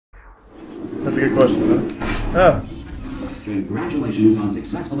That's a good question, huh? Oh. Congratulations on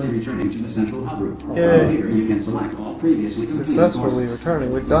successfully returning to the central hub room. Yay. Here you can select all previously completed Successfully courses.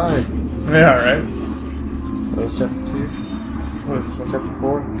 returning. We died. Yeah, right. That was chapter 2. What is this one? Chapter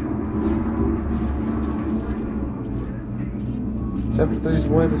 4. Chapter 3 is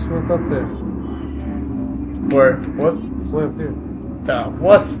way this way up there. Where? What? It's way up here. Oh,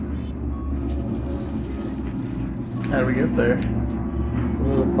 what? How do we get there?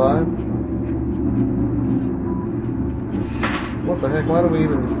 Level 5. What the heck? Why do we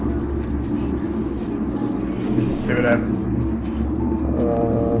even... See what happens.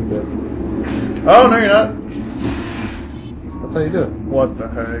 I'm dead. Oh, no, you're not. That's how you do it. What the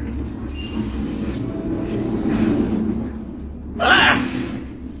heck? Ah!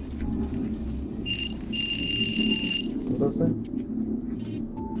 What does that say?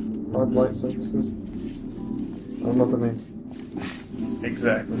 Hard light surfaces. I don't know what that means.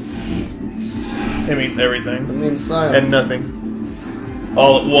 Exactly. It means everything. It means science. And nothing.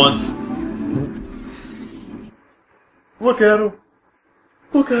 All at once. Look at him.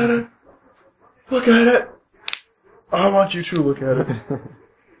 Look at it. Look at it. I want you to look at it.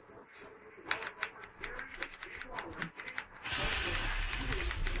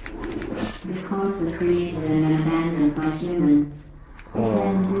 This course was created and abandoned by humans. They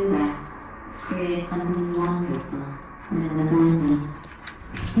tend to do that. Create something wonderful and then abandon it.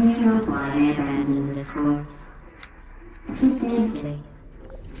 Here is why they abandoned this course. Incidentally,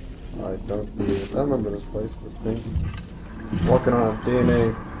 I don't believe it. I remember this place, this thing. Walking on a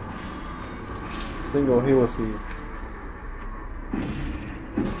DNA single helices.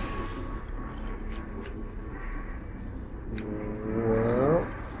 Well,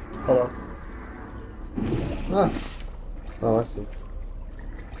 Hold on. ah. Oh, I see.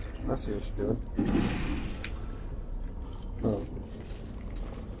 I see what you're doing. Oh.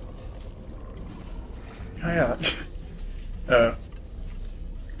 Oh, yeah.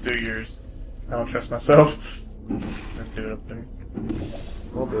 Do yours. I don't trust myself. Let's do it up there.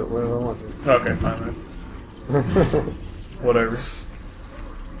 I'll do it wherever I want to. Okay, fine then. Whatever.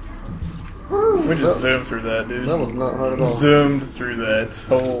 We just zoomed through that, dude. That was not hard at all. Zoomed through that.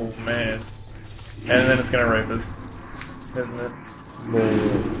 Oh, man. And then it's gonna rape us. Isn't it? There it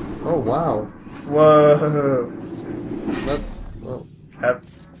is. Oh, wow. Whoa. That's... Oh.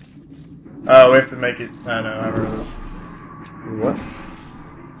 Oh, we have to make it... I know, I remember this. What?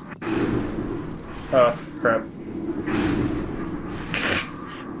 Oh, crap.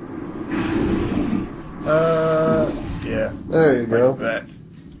 Yeah. There you go. Like that.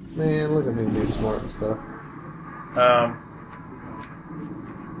 Man, look at me being smart and stuff.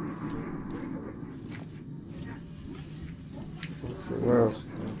 Let's see, where else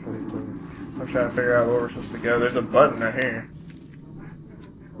can I put it? I'm trying to figure out where we're supposed to go. There's a button right here.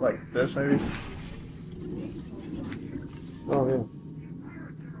 Like this, maybe? Oh, yeah.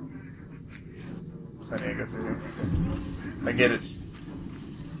 I need to go through here. I get it.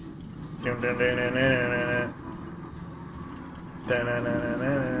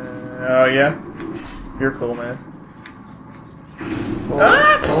 Oh, yeah? You're cool, man. All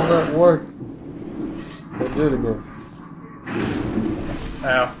that work. Can't do it again.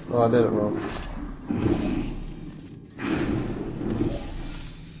 Ow. Oh, I did it wrong.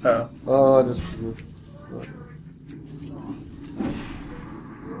 Oh. Oh, I just...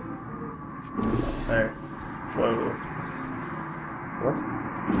 There. Whoa. What?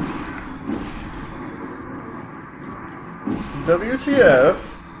 WTF?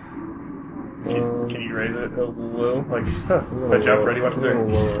 Can you raise it a little? Like, huh. If I jump, ready, 1, 2, 3.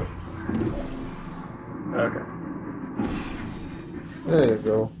 Okay. There you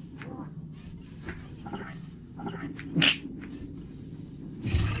go.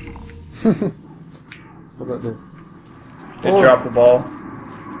 What'd that do? It dropped the ball. Do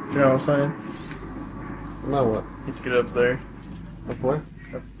you know what I'm saying? Now what? You have to get up there. Up where?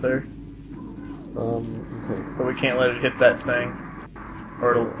 Up there. Okay. But we can't let it hit that thing.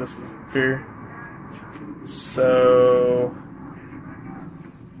 Or it'll disappear. So...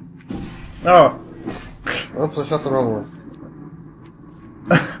 Oh! Oops, I shot the wrong one.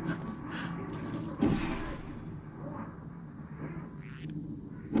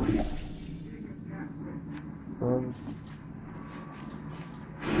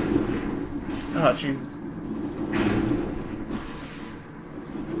 Oh, Jesus.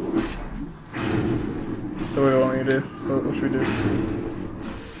 So what do you want me to do? What should we do?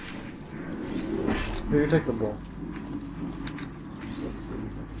 Here, you take the ball. Let's see.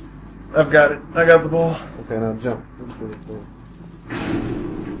 I've got it. I got the ball. Okay, now jump into the thing.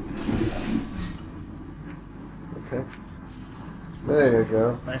 Okay. There you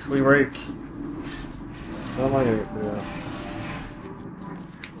go. Nicely raped. How am I gonna get through that?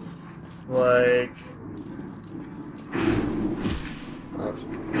 Like... Ouch.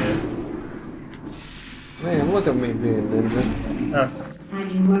 Man, look at me being ninja. Oh. Have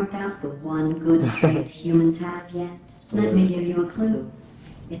you worked out the one good trait humans have yet? Let me give you a clue.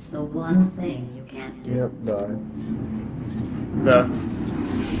 It's the one thing you can't do. Yep, die. The...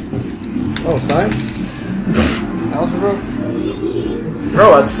 Oh, science? Algebra?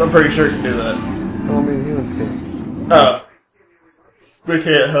 Robots, I'm pretty sure can do that. Oh, I mean, humans can. Oh. We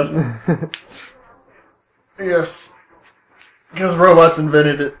can't, huh? Yes. Because robots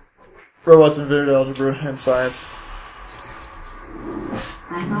invented it. Robots invented algebra and science.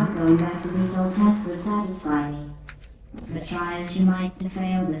 I thought going back to these old tests would satisfy me. But try as you might to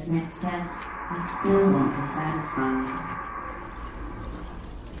fail this next test, I still won't be satisfied.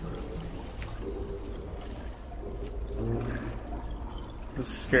 This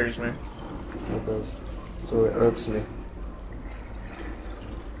scares me. It does. So it irks me.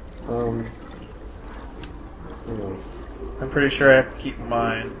 Hang on. I'm pretty sure I have to keep in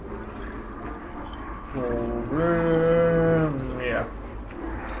mind. Yeah.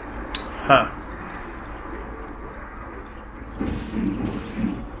 Huh.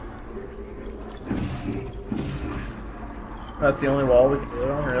 That's the only wall we can do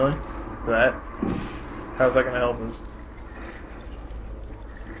it on, really? That? How's that gonna help us?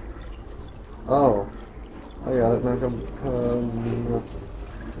 Oh. I got it. Now come. No.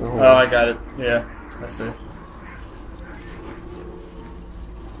 Oh, I got it. Yeah, I see.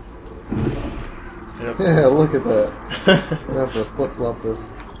 Yep. Yeah, look at that. We have to flip flop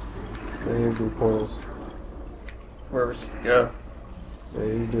this. Then you do portals. Where we're supposed to go. Yeah,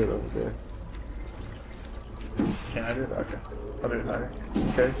 you do it over there. Can I do it? Okay. I'll do it later.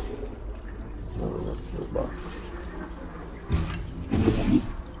 Okay. No, that's too far.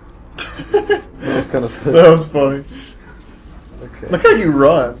 That was kind of sick. That was funny. Okay. Look how you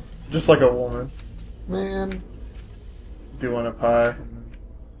run. Just like a woman. Man. Do you want a pie?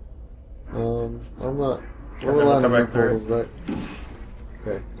 I'm not. Sure, We're we'll allowed to come do back through. portals, right?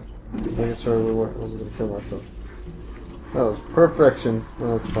 Okay. Making sure we weren't. I wasn't gonna kill myself. That was perfection at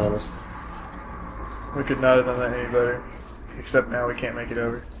its finest. We could not have done that any better. Except now we can't make it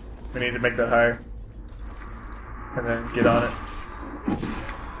over. We need to make that higher. And then get on it.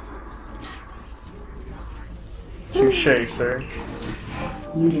 Touché, sir.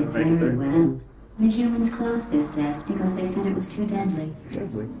 You did Make it very there. well. The humans closed this test because they said it was too deadly.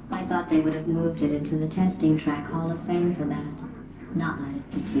 Deadly. I thought they would have moved it into the testing track Hall of Fame for that, not let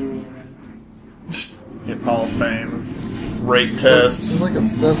it deteriorate. Get Hall of Fame. Rape tests. She's like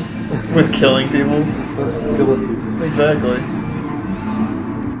obsessed With killing people. obsessed with killing people. Exactly.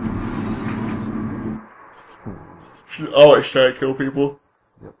 She's always trying to kill people.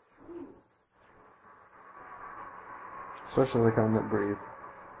 Yep. Especially the kind that breathe.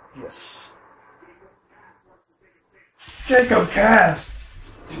 Yes. Jacob Cast!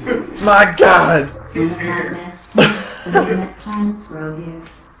 My God! He's here. We let plants grow here.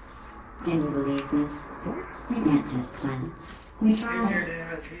 Can you believe this? We can't test plants. We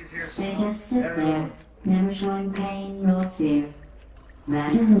try. They just sit there, never showing pain nor fear.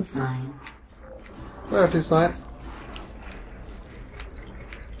 That isn't science. There are two science.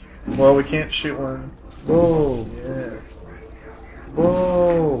 Well, we can't shoot one. Whoa. Yeah.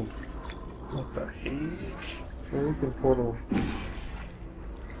 Whoa. What the heck? Man, you can portal.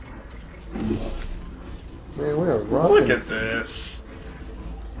 Man, we are rocking. Look at this.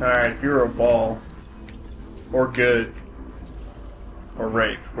 Alright, if you were a ball, or good, or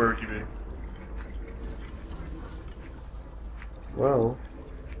rape, where would you be? Well,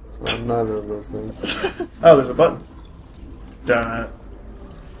 I'm neither of those things. Oh, there's a button. Dun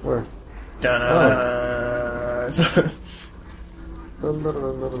Where? dun. Dun, dun, dun,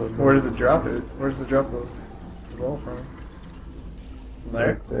 dun, dun, dun. Where does it drop it? Where does it drop the ball from? From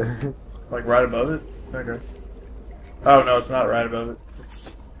there? Right there. Like right above it? Okay. Oh no, it's not right above it.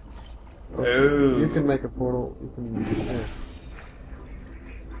 It's. Ooh. You can make a portal. You can. Yeah.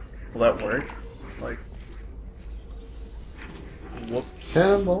 Will that work? Like. Whoops.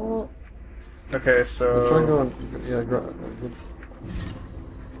 Cannonball. Okay, so. Try going. Yeah, it's,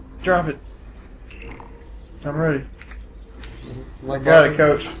 Drop it. I'm ready. my I got body, it,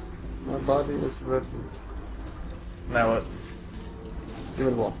 coach. My body is ready. Now what? Give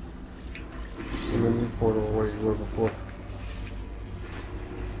me the ball. And then you portal where you were before.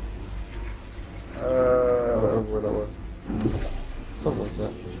 I don't remember where that was. Something like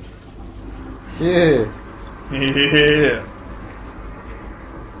that. Yeah. Yeah.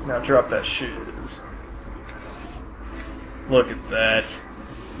 Now drop that shiz. Look at that.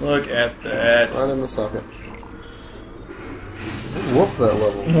 Look at that. Right in the socket. We whooped that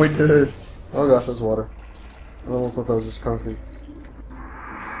level. We did. Oh gosh, that's water. I almost thought that was just concrete.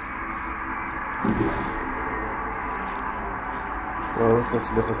 Well, this looks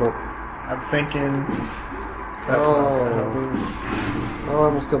difficult. I'm thinking. That's Oh, I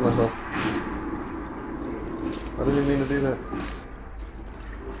almost killed myself. I didn't even mean to do that.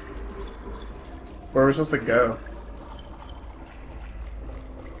 Where are we supposed to go?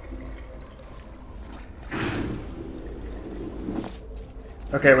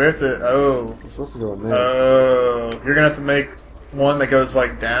 Okay, we have to. Oh. We're supposed to go in there. Oh. You're gonna have to make one that goes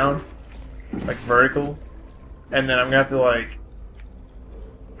like down, like vertical, and then I'm gonna have to like.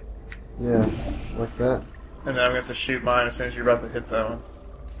 Yeah, like that. And then I'm gonna have to shoot mine as soon as you're about to hit that one.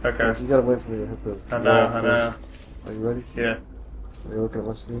 Okay. Like, you gotta wait for me to hit the. I know. I know. Are you ready? Yeah. Are you looking at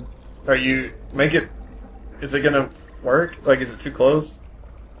my screen? Are you make it? Is it gonna work? Like, is it too close?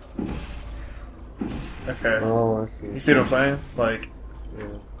 Okay. Oh, I see. You see what I'm saying? Like, Yeah.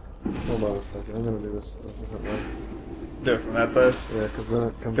 Hold on a second. I'm gonna do this a different way. do it from that side. Yeah, because then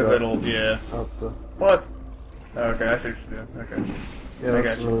it comes Because out, it'll, yeah. out the. What? Oh, okay, I see what you're doing. Okay. Yeah, I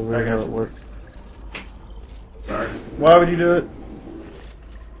that's got you. really I weird got how you. it works. Sorry. Why would you do it?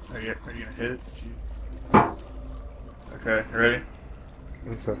 Are you gonna hit it? Okay, you ready? I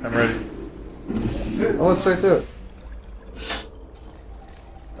think so. I'm ready. Oh, it's right through it.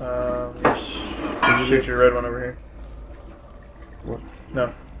 Shoot your red one over here. What?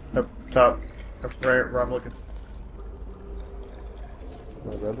 No, up top, up right where I'm looking.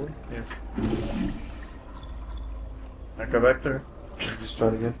 My red one? Yes. Now go back there. Just try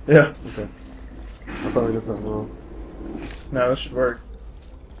it again? Yeah. Okay. I thought I did something wrong. No, this should work.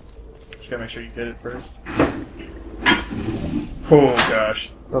 Just gotta make sure you hit it first. Oh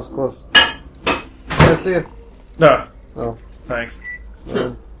gosh. That was close. I didn't see it. No. Oh. Thanks.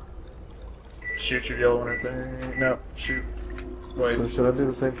 Um, Shoot your yellow one or thing. No, shoot. Wait. so should I do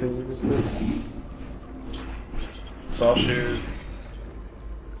the same thing you just did? So I'll shoot.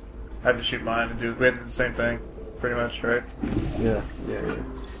 I have to shoot mine and do. We have to do the same thing, pretty much, right? Yeah, yeah, yeah.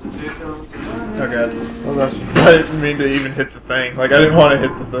 Oh god. Oh gosh. I didn't mean to even hit the thing. Like I didn't want to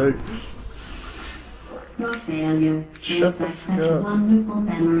hit the thing. Your failure Shut brings the back fuck such up. wonderful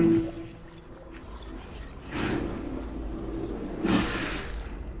memories.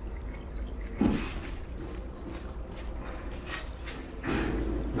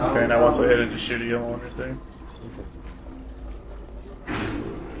 Okay, now once I hit it, just shoot a yellow one or thing.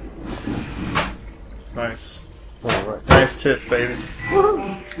 Nice. Alright. Nice tits, baby.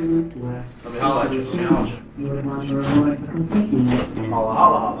 Excellent work. You would want a reward for completing this test.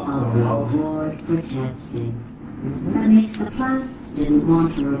 A reward for testing. At least the plants didn't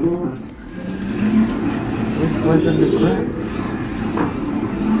want a reward. This place in the crack.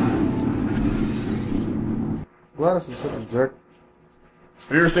 Gladys is such a jerk.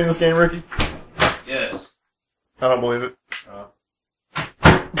 Have you ever seen this game, Ricky? Yes. I don't believe it.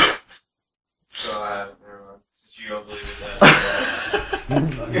 So I have, never mind. Since you don't believe it,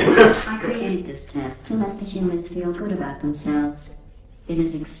 I created this test to let the humans feel good about themselves. It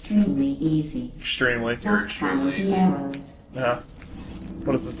is extremely easy. Extremely. Just follow the arrows. Yeah.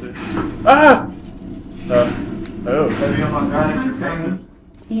 What does this do? Ah! Oh. Maybe I'm not driving I'm your sorry. thing.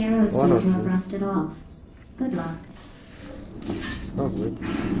 The arrows Why seem not? to have rusted off. Good luck. That was weird.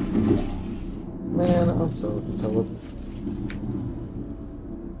 Man, I'm so intelligent.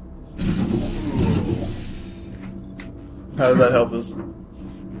 How does that help us?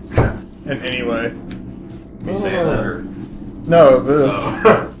 In any way? You say that or? No, this.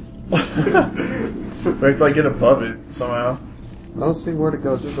 Oh. We have to like get above it somehow. I don't see where to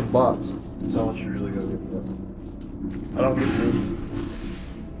go, it's just a box. Someone should really go get that. I don't get this.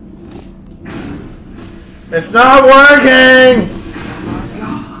 It's not working!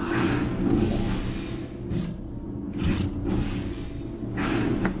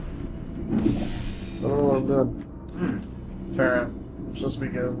 I don't know what I'm doing. Turn around. I'm supposed to be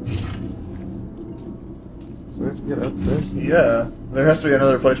going. So we have to get up there. So Yeah, there has to be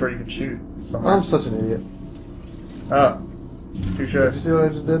another place where you can shoot somewhere. I'm such an idiot. Oh, touche. Did you see what I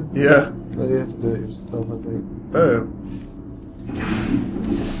just did? Yeah. No, you have to do it yourself, I think. Oh.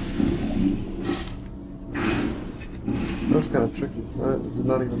 That's kind of tricky. It's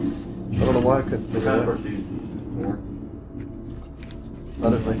not even. I don't know why I couldn't think of that. I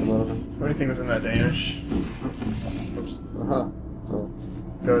didn't think about it. What do you think was in that Danish? Oops. Aha. Oh.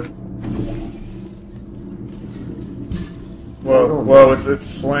 Good. Whoa, whoa, it's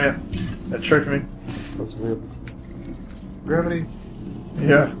slant. That tricked me. That's weird. Gravity.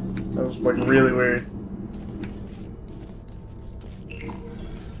 Yeah. That was like really weird.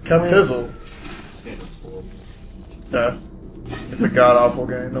 Cup fizzle. Duh. It's a god awful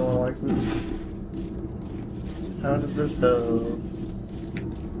game. No one likes it. How does this go?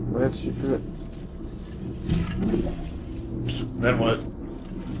 Let's shoot through it. Then what?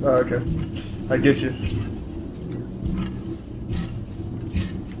 Oh, okay. I get you.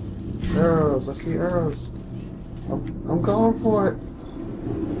 Arrows, I see arrows. I'm going for it.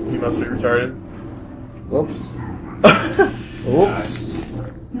 You must be retarded. Oops. Oops.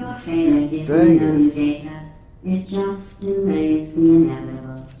 Your failure gives Dang you no it. new data. It just delays the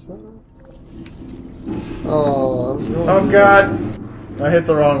inevitable. Shut up. Oh, I was going. Oh god! I hit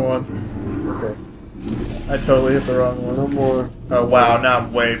the wrong one. Okay. I totally hit the wrong one. No more. Oh wow, now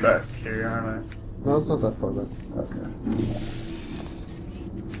I'm way back here, aren't No, it's not that far back. I? Okay.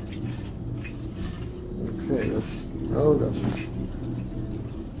 Okay, let's. Oh gosh.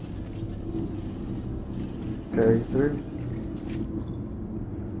 Carry through.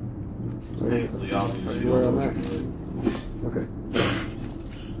 Painfully obvious. Are you where I'm at? Okay.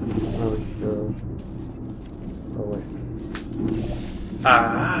 Now we can go. Oh wait.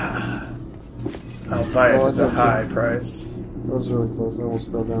 Ah! I'll buy it Oh, I at a jumped high in. price. That was really close. I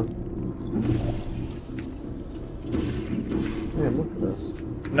almost fell down. Man, look at this.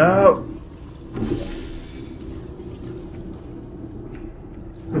 No!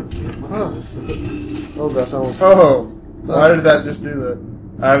 Ah. Oh gosh, I almost. Oh! Why did that just do that?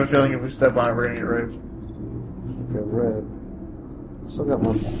 I have a feeling if we step on it, we're gonna get raped. Okay, red. I still got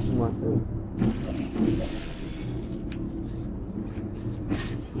my thing.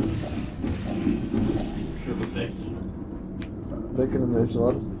 Bacon and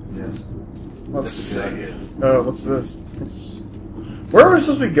enchiladas. Yes. Let's That's a good idea. Oh, what's this? Where are we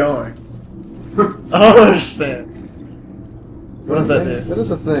supposed to be going? I don't understand. What does that do? That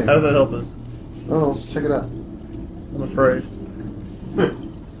is a thing. How does that help us? I don't know, let's check it out. I'm afraid.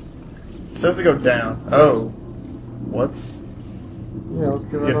 It says to go down. Oh. What? Yeah, let's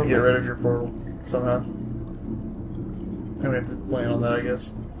get You right have on to get that. rid of your portal somehow. And we have to land on that, I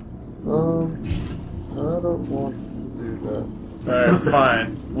guess. I don't want to do that. Alright,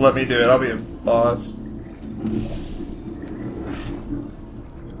 fine. Let me do it. I'll be a boss. Can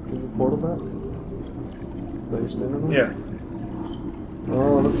you portal that? That you're standing on? Yeah.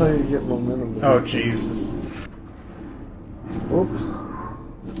 Oh, that's how you get momentum. Oh, Jesus. Oops.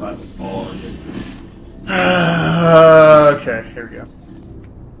 If I was falling, Okay, here we go.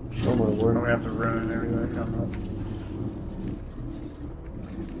 Oh my I'm word. gonna have to ruin everything.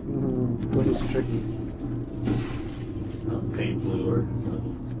 This is tricky. painfully or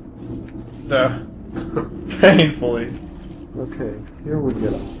Painfully. Okay, here we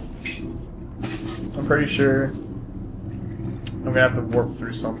go. I'm pretty sure I'm gonna have to warp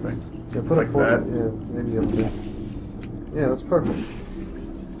through something. Yeah, put Like a portal. that. Yeah, maybe up there. Yeah, that's perfect.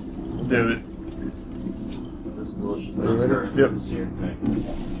 Do it. this delicious Are you ready? current Yep. seared thing.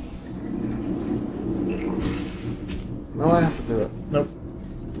 No, I have to do it. Nope.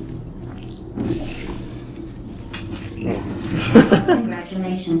 Oh,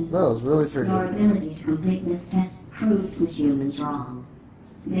 Congratulations. that was really tricky. Your ability to complete this test proves the humans wrong.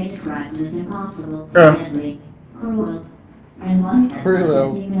 They described it as impossible, deadly, cruel, and one test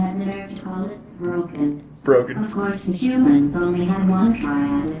Cruel. subject even had the nerve to call it broken. Broken. Of course, the humans only had one try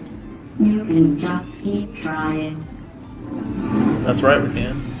at it. You can just keep trying. That's right, we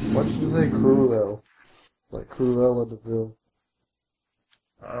can. What should you say, Cruel? Like Cruella de Vil.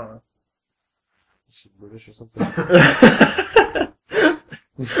 I don't know. Is she British or something?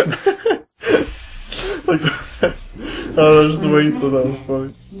 Like, oh, just the way you said that was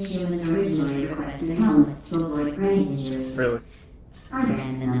funny. The humans originally requested helmets to avoid brain injuries. Really. Further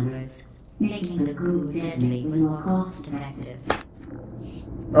in the numbers, making the goo deadly was more cost effective.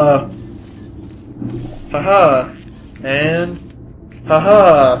 Haha. And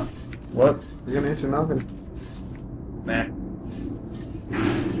haha. What? You're gonna hit your noggin. Nah.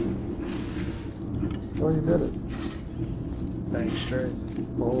 Oh, you did it. Dang straight.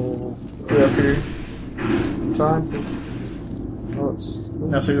 Oh, Way up here. I'm trying to. Oh, it's just.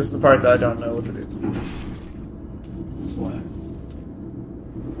 Now see, this is the part that I don't know what to do. Swag.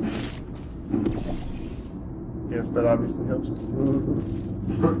 Yes, that obviously helps us.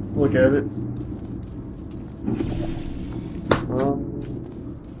 Look at it. Well.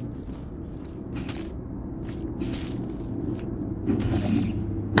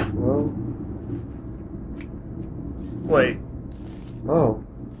 Wait. Oh.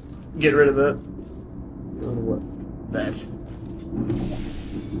 Get rid of that. Go to what? That.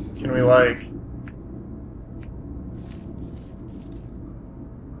 Can we, like...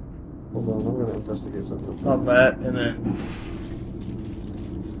 Hold on, I'm gonna investigate something. on that, and then...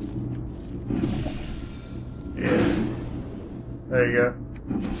 Yeah. There you go.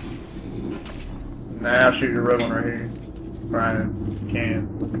 Now shoot your red one right here. Brian, you can.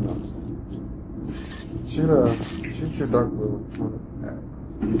 Shoot your dark blue one.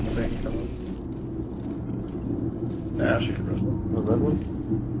 So you can come up. Now shoot your red one. The red one?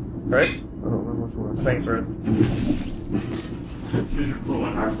 Right? I don't remember which one. I think it's red. Choose your blue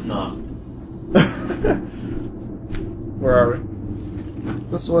one. No. Where are we?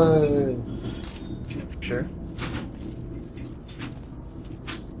 This way. Sure.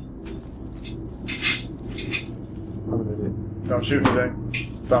 I'm an idiot. Don't shoot anything.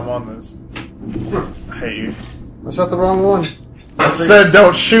 I'm on this. I hate you. I shot the wrong one. I said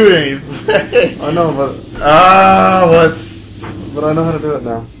don't shoot anything. I know, but What? I know how to do it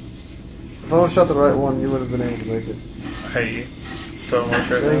now. If I would have shot the right one, you would have been able to make it. I hate you so much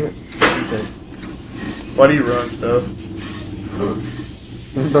right Dang now. it. Okay. Why do you ruin stuff?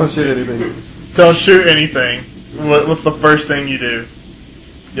 Don't shoot anything. Don't shoot anything. What's the first thing you do?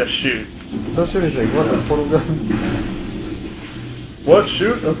 Just shoot. Don't shoot anything. What? This portal gun? What?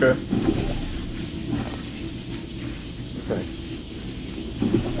 Shoot? Okay. Okay.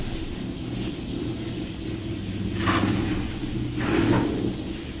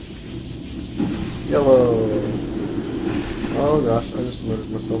 Yellow. Oh gosh, I just murdered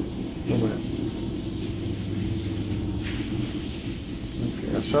myself. Oh man. Okay,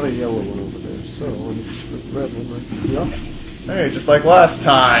 I shot a yellow one over there, so I need to shoot a red one right here. Yeah. Hey, just like last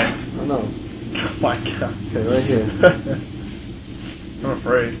time. I know. Oh my god. Okay, right here. I'm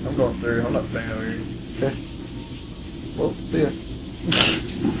afraid. I'm going through. I'm not staying over here. Okay. Well, see ya.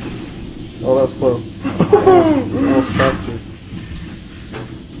 Oh, that was close. Almost trapped you.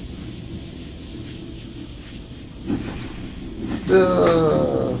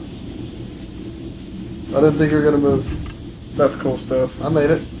 I didn't think you were gonna move. That's cool stuff. I made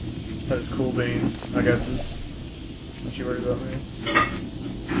it. That is cool beans. I got this. Don't you worry about me.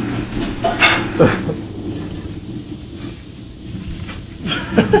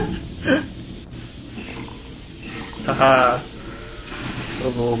 Haha. That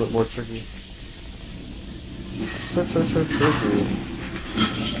was a little bit more tricky. Tricky.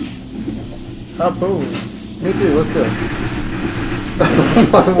 Ah, boom. Me too, let's go.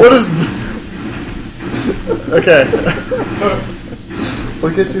 What is... Okay.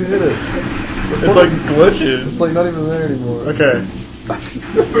 Look at you hit it. It's like glitching. It's like not even there anymore. Okay.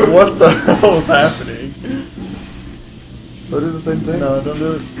 What the hell is happening? Do I do the same thing? No, don't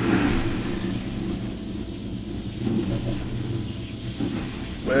do it.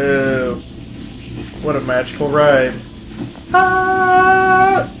 Whoa. What a magical ride.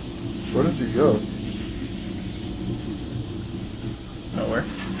 Ah! Where did you go? Nowhere.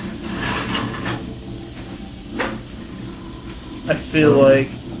 I feel like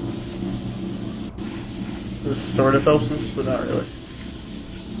this sort of helps us, but not really.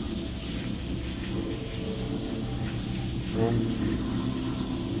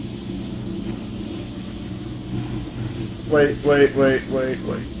 Wait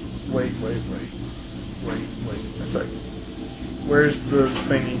a sec. Where's the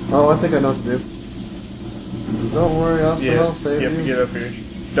thingy? Oh, I think I know what to do. Don't worry, I'll save you have to get up here.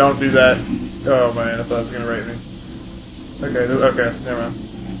 Don't do that. Oh man, I thought it was gonna rape me. Okay, okay, never mind.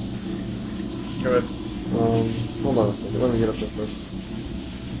 Go ahead. Hold on a second. Let me get up there first.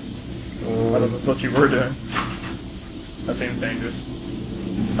 I thought that's what you were doing. That seems dangerous.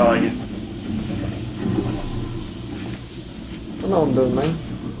 I like it. I know what I'm doing, man.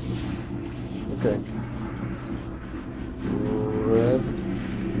 Okay. Red.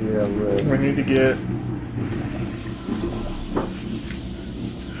 Yeah, red. We need to get...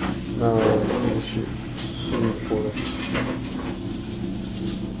 No, I need to shoot. I need the portal.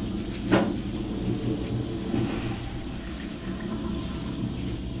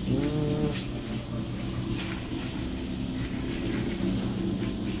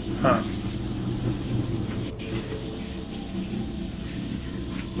 Huh.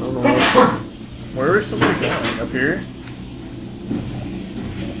 I don't know what. Where is somebody going? Up here?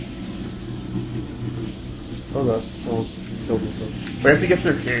 Oh gosh, almost killed myself. We have to get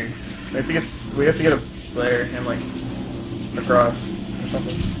through here. We have to get up there and like across or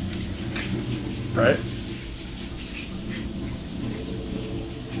something. Right?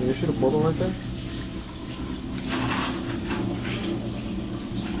 Can you shoot a portal right there?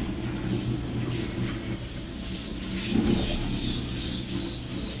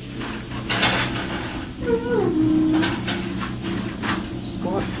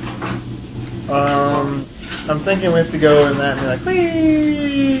 Squat. I'm thinking we have to go in that and be like,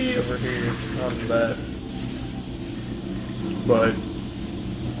 whee, over here on that. But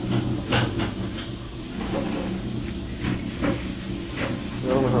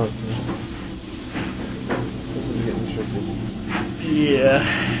Yeah.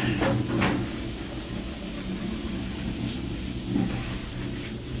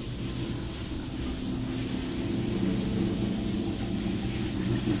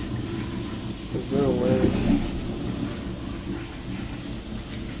 Is there a way?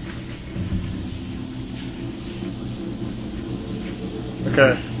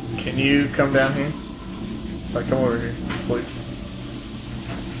 Okay. Can you come down here? Like, come over here, please.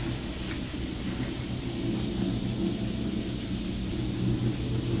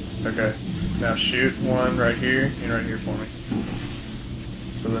 Okay. Now shoot one right here and right here for me.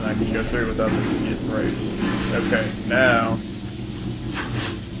 So then I can go through without them getting raped. Okay, now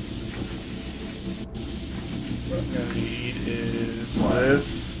what I'm gonna need is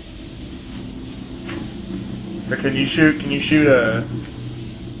this. Or can you shoot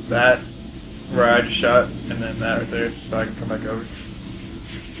that where I just shot and then that right there so I can come back over?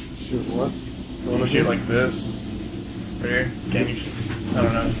 Shoot what? Can you shoot like this? Right here? Can you shoot? I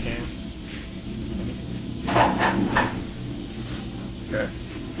don't know if you can. Okay.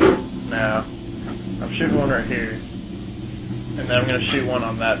 Now, I'm shooting one right here. And then I'm going to shoot one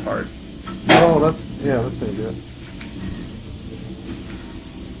on that part. Oh, that's how you do it.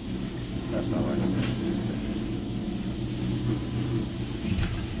 That's not right.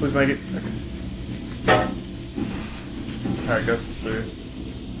 Please make it. Okay. Alright, go through.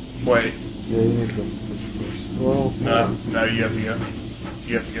 Wait. Yeah, you need to go first. Well, No, you have to go.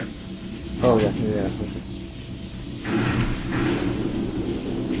 You have to go. Oh, yeah. Okay.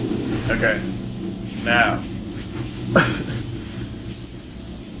 Okay. Now.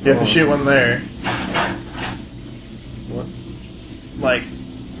 You have to shoot one there. What? Like,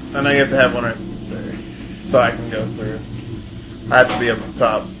 I know you have to have one right there. So I can go through. I have to be up on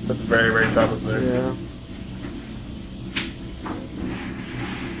top. At the very, very top up there. Yeah.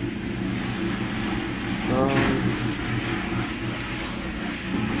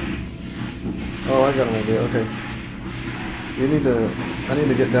 Oh, I got an idea. Okay. I need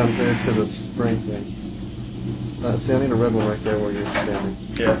to get down there to the spring thing. See, I need a red one right there where you're standing.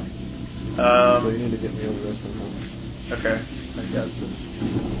 Yeah. So you need to get me over there somehow. Okay. I got this.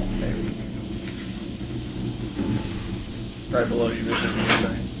 Maybe. Right below you, this is the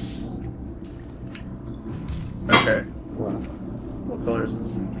thing. Okay. Wow. What color is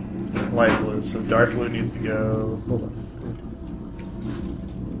this? Light blue. So dark blue needs to go. Hold on.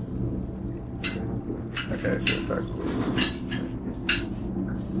 Okay, so dark blue.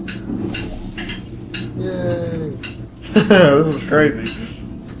 Yay! This is crazy.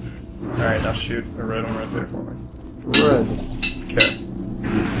 Alright, now shoot a red one right there for me. Red. Okay.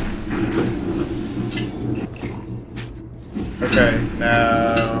 Okay,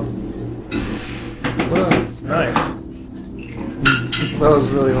 now. Wow. Nice. That was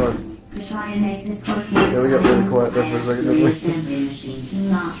really hard. To try and make this course Yeah, we got really quiet there for a second, didn't we? assembly machine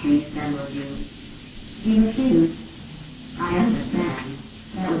cannot reassemble you. You refuse. I understand.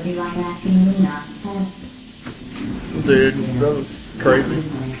 That would be like asking me not to test. Dude, that was crazy.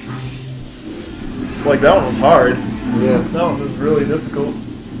 Like, that one was hard. Yeah. That one was really difficult.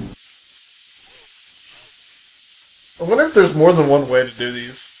 I wonder if there's more than one way to do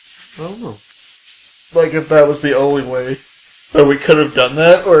these. I don't know. Like, if that was the only way that we could have done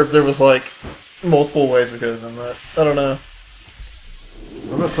that, or if there was, like, multiple ways we could have done that. I don't know.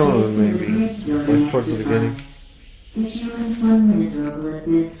 I bet some of them maybe. Like towards the beginning.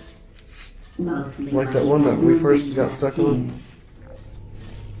 Like that one that we first got stuck on.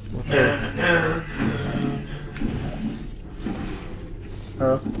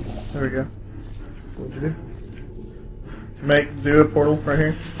 Oh, there we go. What'd you do? Do a portal right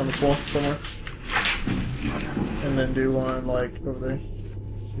here on this wall somewhere. And then do one, like, over there.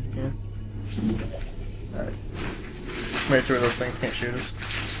 If you can. Alright. Make sure those things can't shoot us.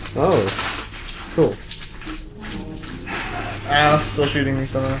 Oh. Cool. Ow, still shooting me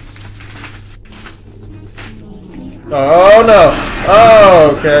somehow. Oh no!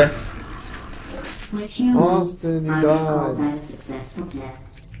 Oh, okay. Austin, you died. That a successful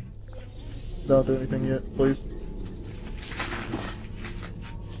test. Don't do anything yet, please.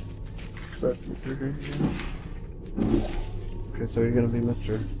 Except through here again. Okay, so you're gonna be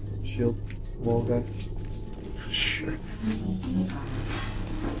Mr. Shield Wall guy? Sure.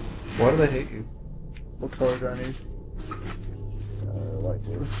 Why do they hate you? What color do I need? Light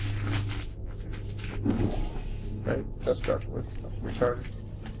blue. Right, that's dark blue. I'm retarded.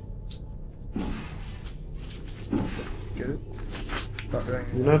 Get it? It's not doing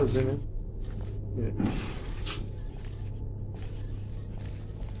You anything. know how to zoom in? Yeah.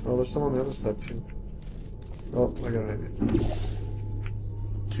 Oh, there's some on the other side too. Oh, I got an idea.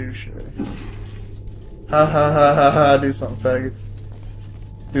 Touche. Ha ha ha ha ha, do something, faggots.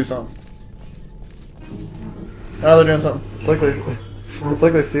 Do something. Oh, they're doing something. It's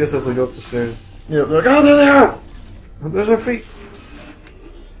like they see us as we go up the stairs. Yeah, they're like, oh, there they are! There's our feet.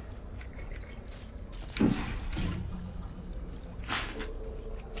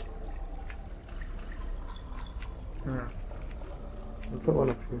 We'll put one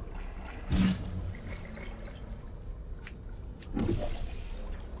up here.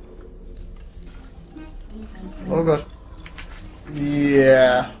 Oh god.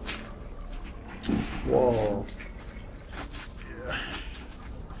 Yeah. Whoa.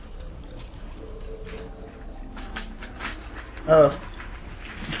 Oh.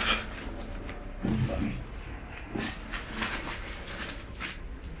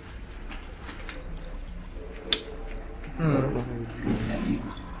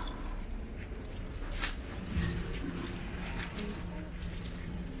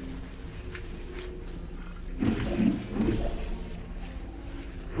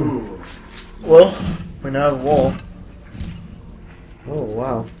 Well, we now have a wall. Oh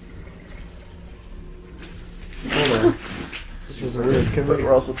wow. Hold on. This is weird. Can But we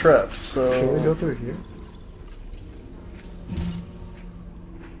we're also trapped, so... Can we go through here?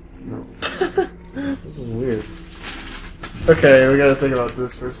 No. This is weird. Okay, we gotta think about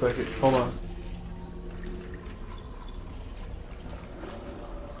this for a second. Hold on.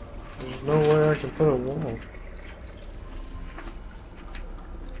 There's nowhere I can put a wall.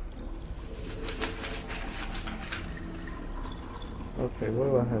 Okay, what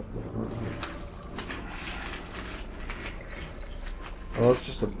do I have? Oh, that's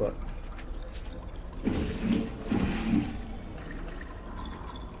just a butt.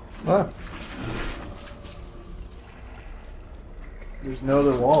 Ah! There's no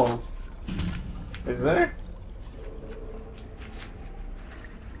other walls. Is there?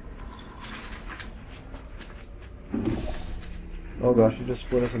 Oh gosh, you just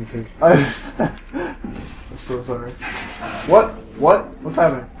split us in two. I'm so sorry. What? What? What's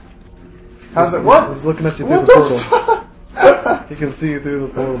happening? How's it? What? He's looking at you through What the the portal. fuck? He can see you through the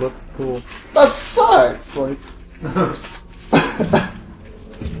portal, that's cool. That sucks! Like...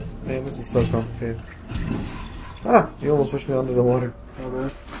 Man, this is so complicated. Ah! You almost pushed me under the water. Oh,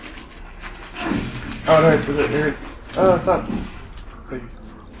 man. Oh, no, it's here. It is. Oh, stop. Thank you.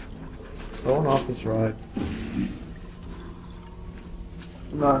 Going off this ride.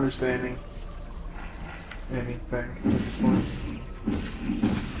 I'm not understanding anything at this point.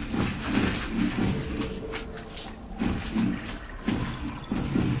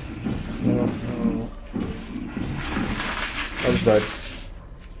 No. I just died.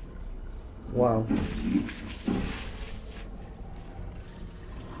 Wow.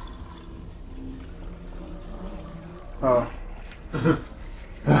 Oh.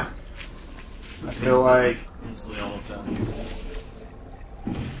 I feel like... Instantly almost down.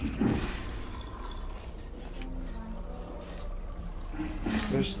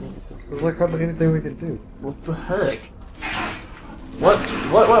 There's like hardly anything we can do. What the heck? What?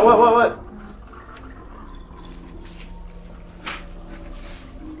 What?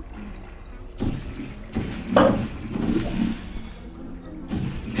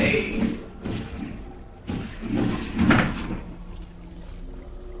 Hey!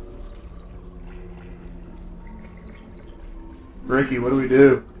 Ricky, what do we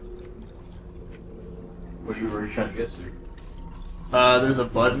do? Were you trying to get to? There's a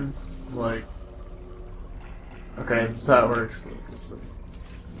button, like... Okay, this is how it works. It's, Is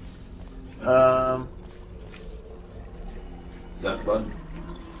that the button?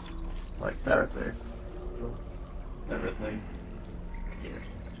 like that right there. Everything.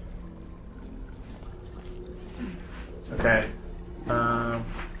 Okay.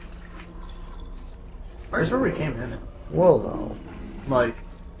 Where's where we came in? Well, no. Like,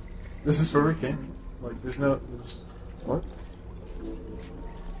 this is where we came in. Like, there's what?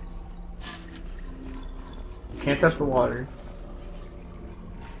 Can't touch the water.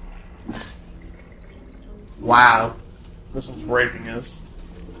 Wow. This one's raping us.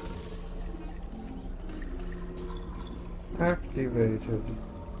 Activated.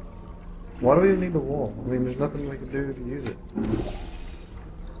 Why do we even need the wall? I mean, there's nothing we can do to use it.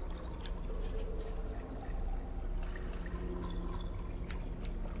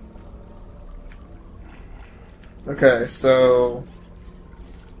 Okay, so...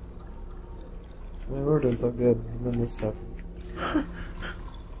 I mean, we were doing so good, and then this happened.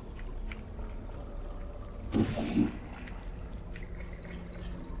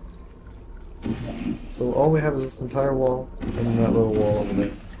 So all we have is this entire wall, and then that little wall over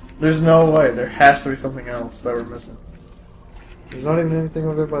there. There's no way. There has to be something else that we're missing. There's not even anything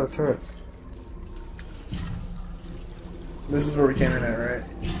over there by the turrets. This is where we came in at, right?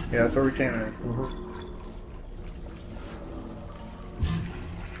 Yeah, that's where we came in.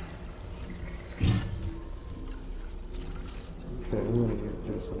 Okay, I'm gonna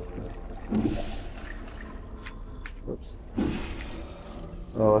do something. Whoops.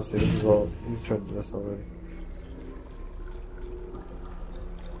 Oh, I see. This is all. You've tried to do this already.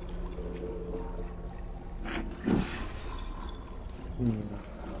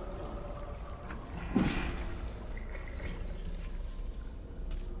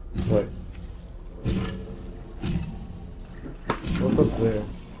 Wait. What's up there?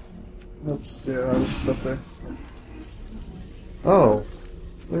 That's, yeah, I was just up there. Oh!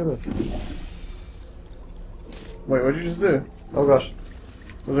 Look at this. Wait, what did you just do? Oh gosh.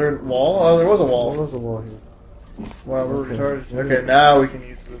 Was there a wall? Oh, there was a There wall. was a wall here. Wow, we're Okay. retarded. Okay, now we can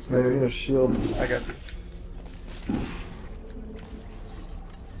use this, Maybe we need maybe. a shield. I got this.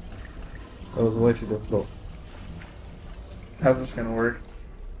 That was way too difficult. How's this gonna work?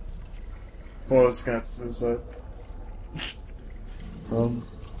 Well, it's gonna have to suicide.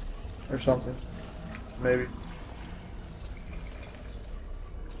 Or something. Maybe.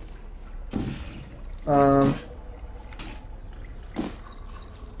 Or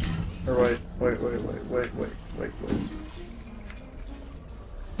wait.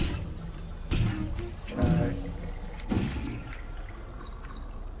 Try.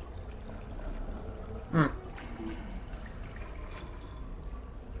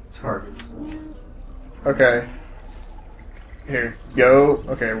 It's hard. Okay. Here, go.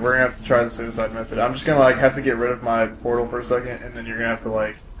 Okay, we're gonna have to try the suicide method. I'm just gonna like have to get rid of my portal for a second, and then you're gonna have to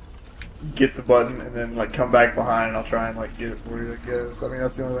like get the button, and then like come back behind, and I'll try and like get it for you. I guess. I mean,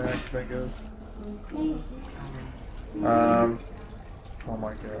 that's the only thing I can think of. Oh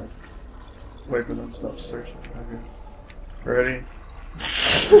my god. Wait for them to stop searching. Okay. Ready?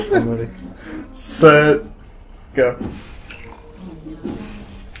 I'm ready. Set. Go.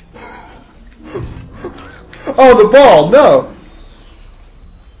 Oh, the ball! No!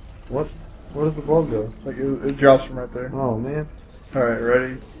 What? Where does the ball go? Like, it drops from right there. Oh man. Alright,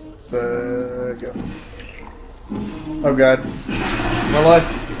 ready? Set. Go. Oh god. My life.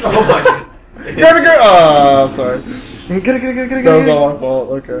 Oh my god. Grab it, oh, I'm sorry. Get it. That was all my fault.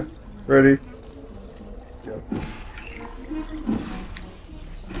 Okay. Ready? Go.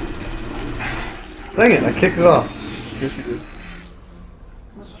 Dang it, I kicked it off. Yes, you did.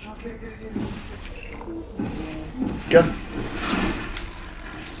 Go.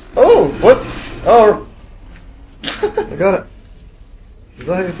 Oh, what? Oh. I got it. Is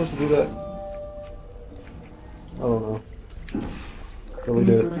that how you're supposed to do that? I don't know. Really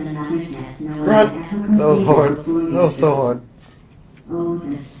did it. Run! That was hard. That was so hard. Oh,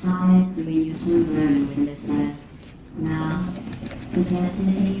 the science we used to learn with this test. Now, the test is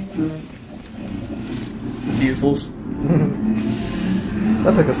useless. It's useless.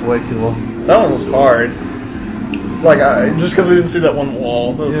 That took us way too long. That one was hard. Like, just because we didn't see that one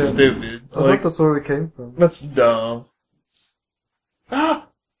wall. That was Yeah. stupid. I thought that's where we came from. That's dumb. Ah!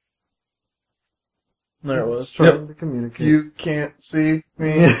 There it was. Just trying to communicate. You can't see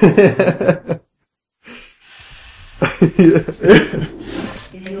me.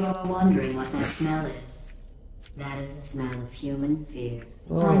 If you are wondering what that smell is, that is the smell of human fear.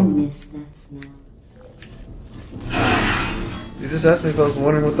 I miss that smell. You just asked me if I was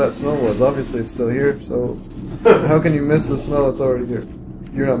wondering what that smell was. Obviously, it's still here, so how can you miss the smell that's already here?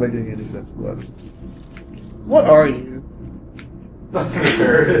 You're not making any sense, Gladys. What are you?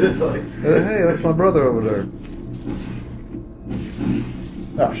 Hey, that's my brother over there.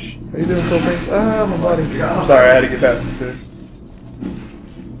 Oh, sh. Are you doing cool things? Ah, my body. I'm sorry, I had to get past it too.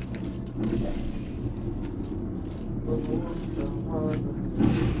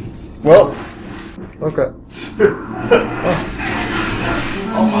 Well, Okay.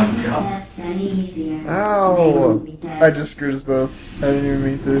 Oh my god. Ow! I just screwed us both. I didn't even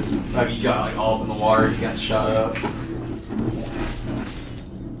mean to. I mean, you got like all up in the water, you got shot up.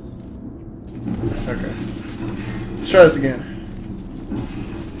 Okay. Let's try this again.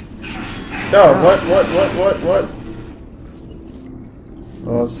 Oh, what?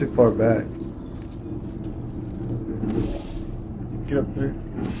 Oh, it's too far back. Get up there.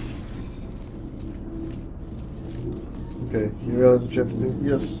 Okay, you realize what you have to do?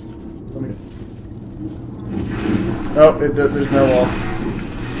 Yes. Let me. Oh, there's no wall.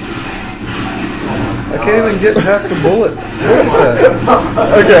 I can't even get past the bullets. Look at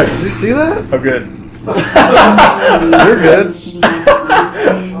that. Okay. Did you see that? I'm good. You're good.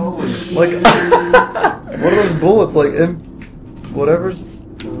 Like, what are those bullets? Like, whatever's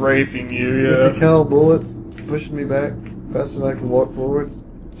Raping you, 50 yeah. cal bullets pushing me back faster than I can walk forwards.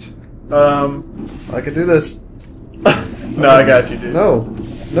 I can do this. No, I got you, dude. No.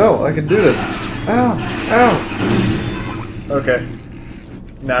 No, I can do this. Ow. Ow. Okay.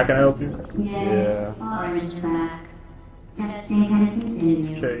 Now can I help you? Yeah. Orange track. Testing can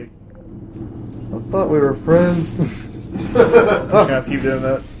continue. Okay. I thought we were friends. I'm just gonna have to keep doing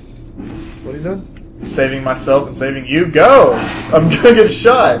that. What are you doing? Saving myself and saving you. Go! I'm gonna get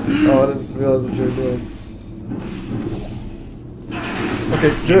shot. Oh, I didn't realize what you were doing.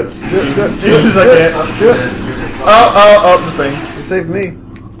 Okay, do it. Jesus, I can't. Do it. Oh, the thing. You saved me.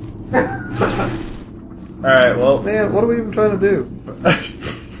 Alright, well. Man, what are we even trying to do?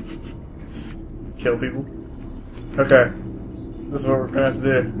 Kill people. Okay. This is what we're gonna have to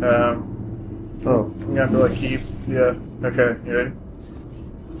do. Oh. I'm gonna have to, like, keep. Yeah. Okay, you ready?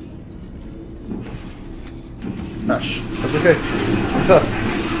 Hush. That's okay. I'm tough.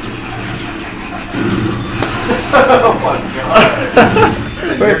 Oh my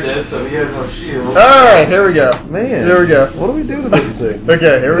god. You're dead, so he has no shield. Alright, here we go. Man. Here we go. What do we do to this thing?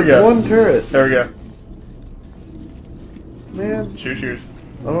 Okay, here we It's go. one turret. There we go. Man. Shoot yours.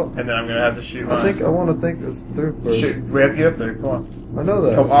 I don't. And then I'm gonna have to shoot mine. I want to think this through first. Shoot. We have to get up there. Come on. I know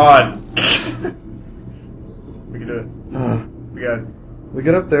that. Come on. We can do it. We got it. We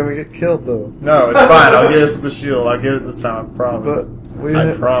get up there and we get killed though. No, it's fine. I'll get us with the shield. I'll get it this time. I promise. But we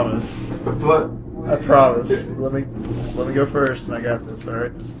I promise. But I promise. Let me go first, and I got this. All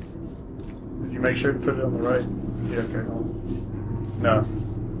right. Just you make sure to put it on the right. Yeah. Okay. Hold on. No.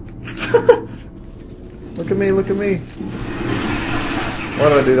 Look at me, look at me. Why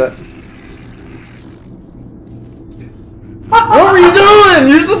did I do that? What were you doing?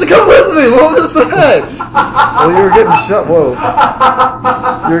 You're supposed to come with me. What was that? Well, you were getting shot. Whoa.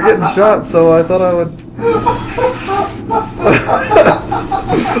 You were getting shot, so I thought I would.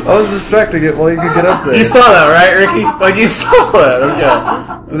 I was distracting it while you could get up there. You saw that, right, Ricky? Like you saw that.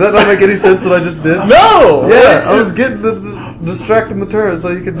 Okay. Does that not make any sense what I just did? No. Yeah, I was getting distracting the turret so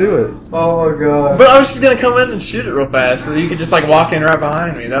you could do it. oh my god. But I was just gonna come in and shoot it real fast, so you could just like walk in right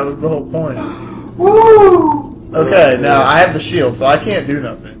behind me. That was the whole point. Woo! Okay, now I have the shield, so I can't do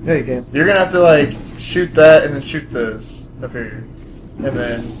nothing. Yeah, you can. You're gonna have to like shoot that and then shoot this up here, and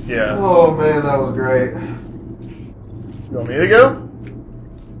then yeah. Oh man, that was great. You want me to go?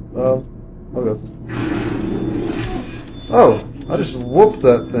 I'll go. Oh, I just whooped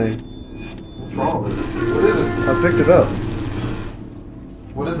that thing. What's wrong with it? What is it? I picked it up.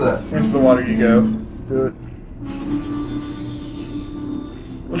 What is that? Into the water you go. Do it.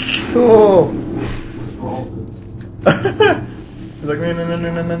 Cool. What's wrong with this? He's like no no no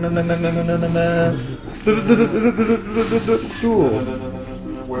no no no no no no no no no. Cool.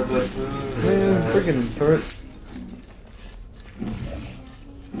 Where's that? Man, freaking turrets.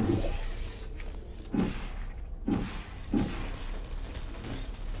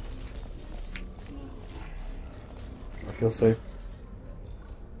 I feel safe.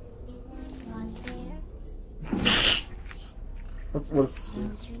 What is this?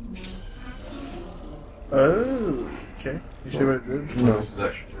 Oh, okay. You see what it did? No. This is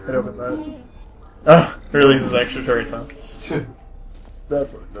extra. It opened that. Oh, it releases extra turrets, huh?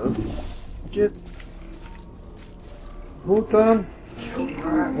 That's what it does. Get. Bhutan.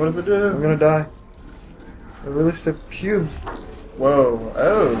 What does it do? I'm gonna die. I released the cubes. Whoa.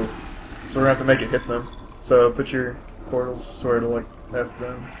 Oh. So we're gonna have to make it hit them. So put your portals where it'll like F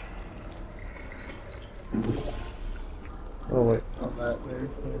them. Oh wait. On that there.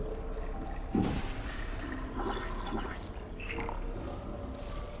 Yeah.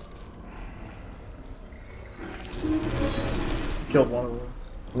 Killed one of them.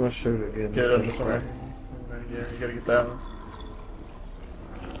 I'm gonna shoot it again. Get it up this one right here. Yeah, you gotta get that one.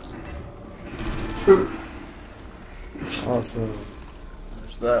 Awesome.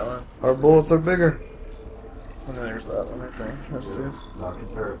 There's that one. Our bullets are bigger. And then there's that one right there. There's two. Knocking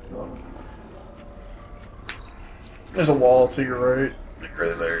turrets off. There's a wall to your right. Like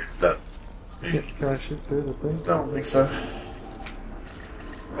right there. That. Can I shoot through the thing? I don't think so.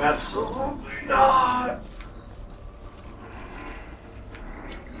 Absolutely not.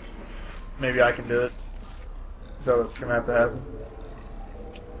 Maybe I can do it. Is that what's gonna have to happen?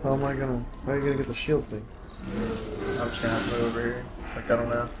 How am I gonna? How are you gonna get the shield thing? I'm just gonna have to move over here. Like, I don't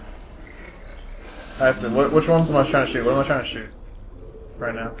know. I have to. Which ones am I trying to shoot? What am I trying to shoot?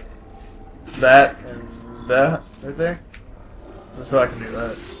 Right now. That and that right there? So I can do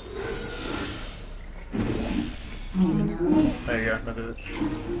that. There you go. I did it.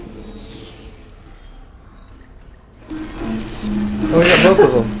 Oh, we got both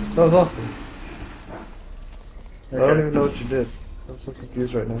of them. That was awesome. I don't Okay. even know what you did. I'm so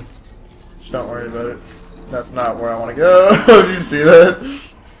confused right now. Just don't worry about it. That's not where I want to go. Did you see that?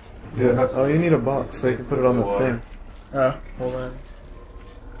 Yeah. Oh, you need a box so you can put it on the thing. Oh, well then.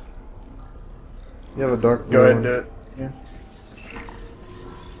 You have a dark blue Go ahead and one. do it. Yeah.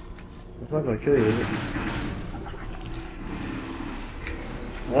 It's not gonna kill you, is it?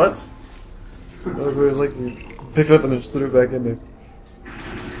 What? That was where it was like you pick it up and then just threw it back in there.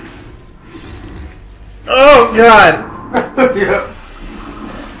 Oh god! Yep.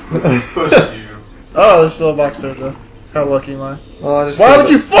 Pushed you. Oh, there's still a box there though. How lucky am I? Oh, I just Why would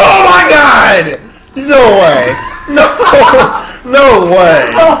you? Oh my god! No way! No! No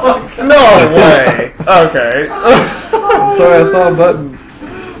way! No way! Okay. I'm sorry, I saw a button.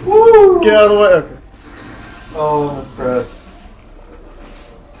 Woo! Get out of the way. Okay. Oh, I'm impressed.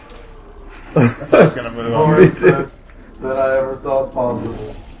 I thought I was gonna move More on. Me impressed than I ever thought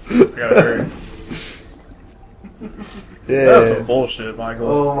possible. I gotta hurry. Yeah. That's some bullshit, Michael.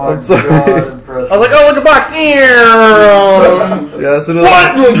 Oh my I'm sorry. god, impressive. I was like, oh, look a box! Yeah, as soon as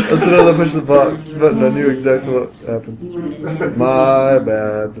What? as soon as I pushed the button, I knew exactly what happened. You would have been. My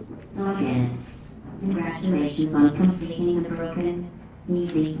bad. So yes, congratulations on completing the broken,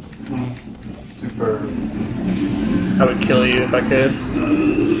 easy test. Superb. I would kill you if I could.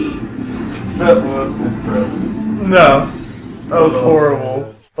 That was impressive. No. That was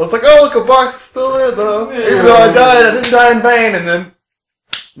horrible. I was like, oh, look, a box is still there, though. Even though I died, I didn't die in vain, and then...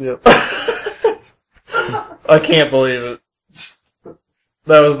 Yep. I can't believe it.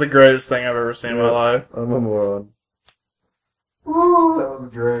 That was the greatest thing I've ever seen in my life. I'm a moron. Woo, that was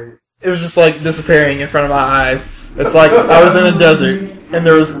great. It was just like disappearing in front of my eyes. It's like I was in a desert, and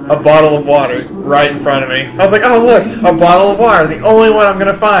there was a bottle of water right in front of me. I was like, oh look, a bottle of water, the only one I'm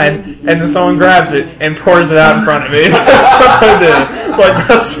gonna find, and then someone grabs it and pours it out in front of me. That's what I did. Like,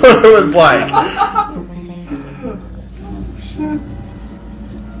 that's what it was like.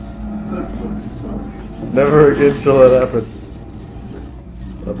 Never again shall that happen.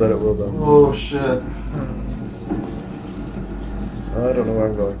 I bet it will though. Oh shit. I don't know where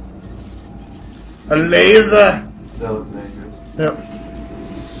I'm going. A laser! That was dangerous. Yep.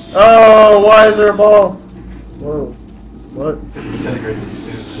 Oh, why is there a ball? Whoa. What? It disintegrates as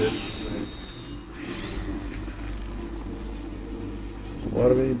soon as it hits. Why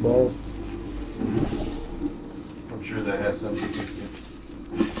do we need balls? I'm sure that has something to do.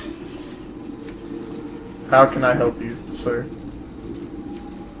 How can I help you, sir?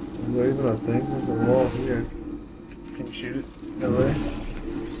 Is there even a thing? There's a wall here. Can you shoot it? No way.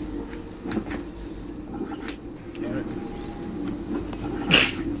 Damn it.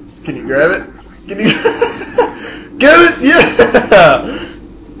 Can you grab it? Can you get it? Yeah!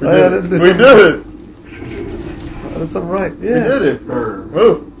 We I did didn't it. do We something. did it. I did something right. Yeah. We did it. Superb.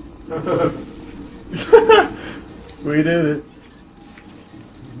 Move. We did it.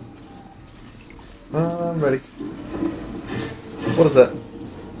 I'm ready. What is that?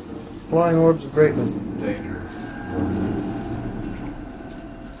 Flying orbs of greatness. Danger.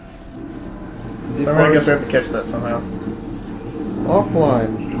 I guess we have to catch that somehow.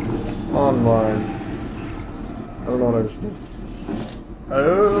 Offline. Online. I don't know what I just did.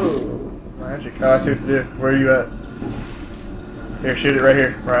 Oh, magic. Oh, I see what to do. Where are you at? Here, shoot it right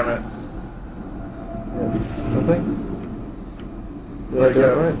here, where I'm at. Yeah. Nothing? Did I Where'd do it it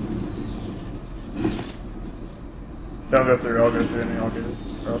go? right? Don't go through, I'll go through and I'll get it.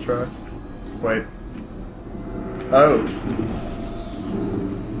 Or I'll try. Wait. Oh.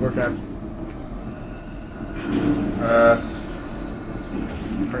 Working on.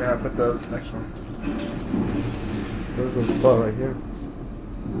 We're gonna put the next one. There's a spot right here.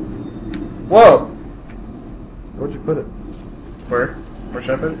 Whoa! Where'd you put it? Where? Where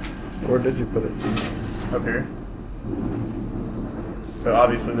should I put it? Where did you put it? Up here. But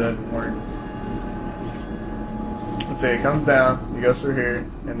obviously that didn't work. Let's see, it comes down, it goes through here,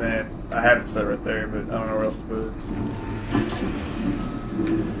 and then I have it set right there, but I don't know where else to put it.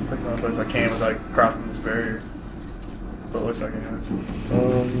 It's like the only place I can without crossing this barrier. That's what it looks like anyways.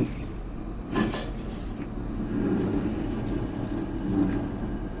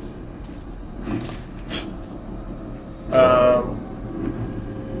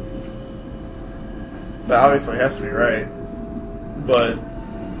 That obviously has to be right, but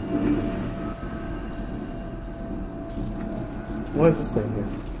What is this thing here?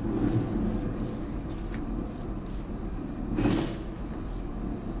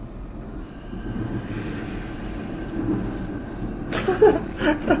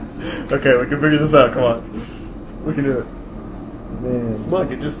 okay, we can figure this out. Come on, we can do it. Man.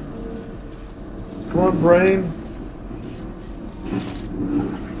 Look, it just Come on, brain.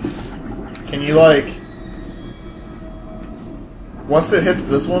 can you like once it hits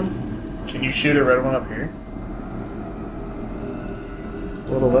this one, can you shoot a red one up here?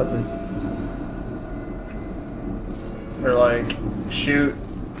 What'll let me? or like shoot.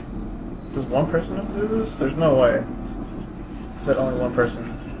 Does one person have to do this? There's no way that only one person.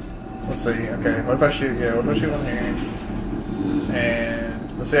 Let's see. Okay, what if I shoot? Yeah, what if I shoot one here?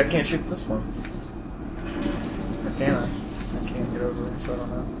 And let's see. I can't shoot this one. Or can I? I can't get over it, so I don't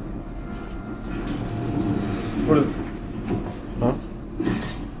know. What is? Huh?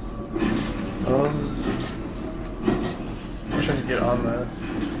 I wish I could get on that.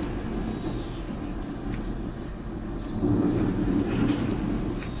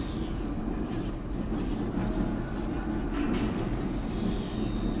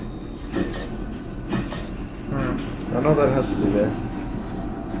 I know that has to be there.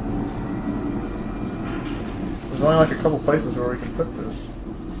 There's only like a couple places where we can put this.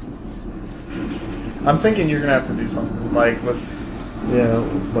 I'm thinking you're gonna have to do something like with. Yeah,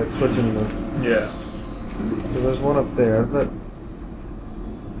 like switching the. Yeah. Because there's one up there, but.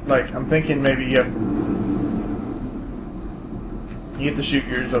 Like I'm thinking maybe you have to shoot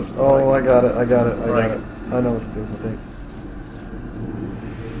yours up. Oh, like, I got it. I got it. I Right. got it. I know what to do. I think.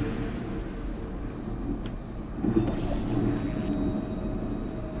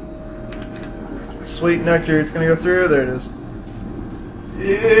 Sweet nectar, it's gonna go through. There it is.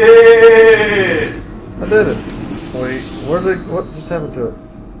 Yeah! I did it. Sweet. Where did it, what just happened to it?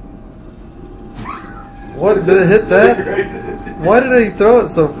 What did it hit that? Why did he throw it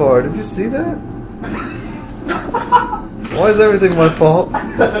so far? Did you see that? Why is everything my fault?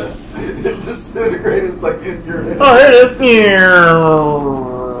 It disintegrated like in your head. Oh, there it is.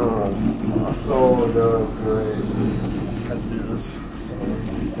 Oh my god, that's great. Let's do this.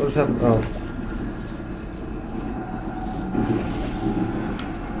 What just happened? Oh.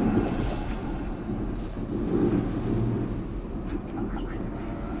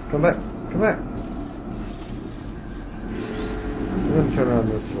 Come back. Come back. I'm gonna turn around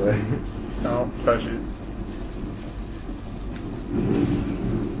this way. Don't touch it.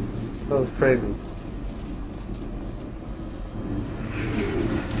 That was crazy.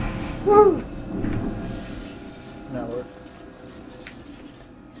 Woo! Now what?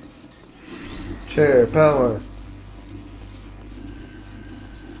 Chair power.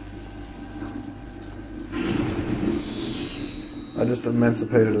 I just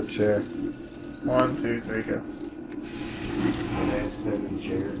emancipated a chair. 1, 2, 3, go. Emancipated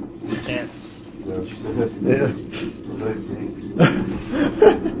chair. You can't. Is that what you said? Yeah.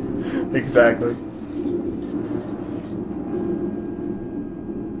 Exactly.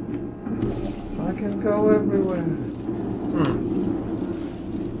 I can go everywhere.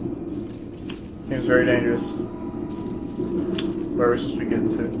 Seems very dangerous. Where are we supposed to be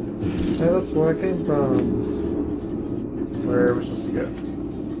getting to? Hey, that's where I came from. Where are we supposed to go?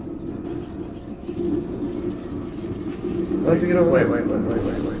 How'd you get over Wait. there?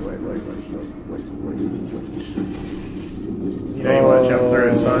 You know you want to jump through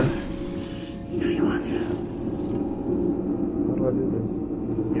it, son. You know you want to. How do I do this?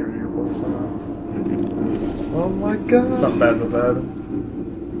 Get rid of your portal somehow. Oh my god! Something bad with that.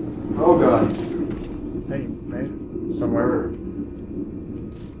 Oh god. Hey, you made it. Somewhere.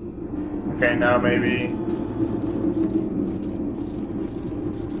 Okay, now maybe.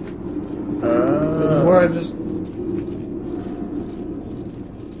 This is where I just.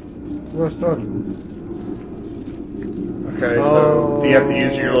 This is where I started. Okay, so do you have to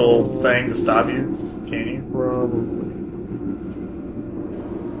use your little thing to stop you? Can you? Probably.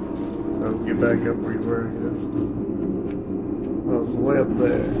 So get back up where you were, I guess. I was way up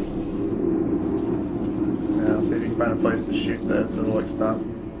there. Now see if you can find a place to shoot that so it'll like stop.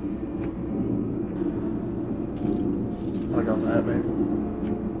 Like on that maybe.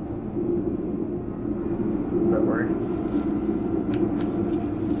 Does that work?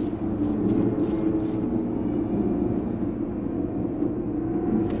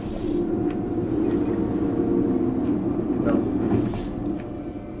 No.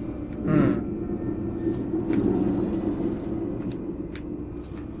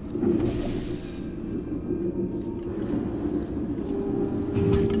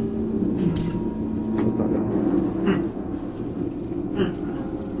 That's not good.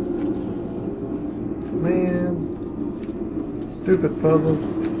 Man. Stupid puzzles.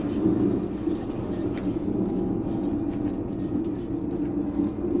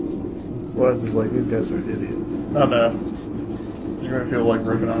 Well, it's just like these guys are idiots. Oh no. You're gonna feel like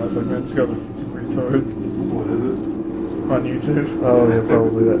ripping on us like man, just go to retards What is it? on YouTube. Oh yeah,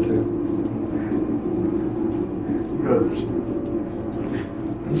 probably that too. Good.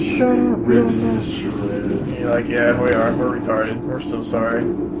 Shut up, we don't know. You're like, yeah, we are. We're retarded. We're so sorry.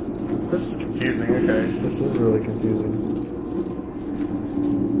 This is confusing. Okay. This is really confusing.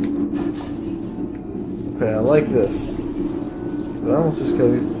 Okay, I like this. Did I almost just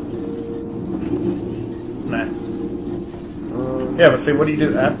kill you? Nah. Yeah, but see, what do you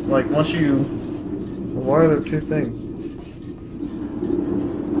do after, like, once you... Why are there two things?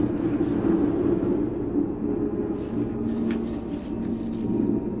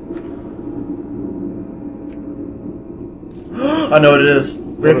 I know what it is.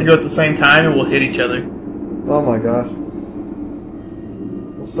 We have to go at the same time and we'll hit each other. Oh my gosh.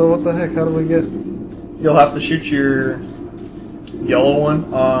 So what the heck? How do we get... You'll have to shoot your yellow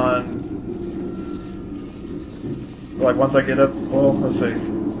one on... Like, once I get up... Well, let's see.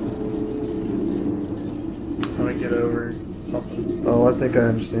 Let me get over something. Oh, I think I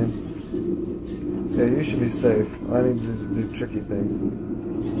understand. Yeah, you should be safe. I need to do tricky things.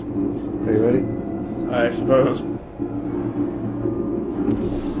 Are you ready? I suppose.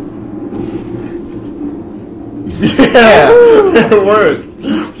 Yeah! It worked!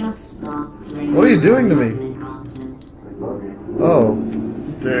 What are you doing to me? Oh,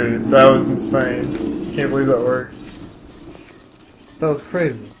 Dude, that was insane. Can't believe that worked. that was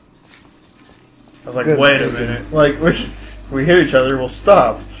crazy. I was like, Good wait a thinking. minute. Like, we hit each other, we'll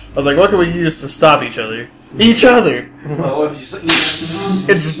stop. I was like, what can we use to stop each other? Each other! Oh, if you just...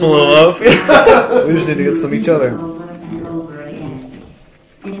 It just blew up. We just need to get some each other.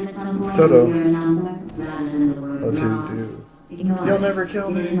 Toto. Oh, do. You'll never kill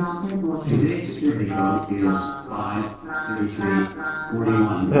me. Today's security code is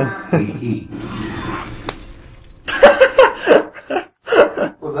 5334118.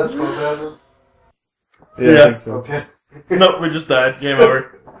 Was that supposed to happen? Yeah, I Yeah. think so. Okay. Nope, we just died. Game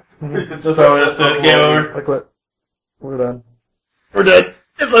over. That's how we just did. Game over. I quit. We're done. We're dead.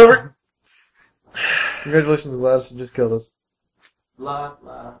 It's over. Congratulations, Gladys, you just killed us. La,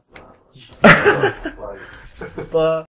 la, la. Bye.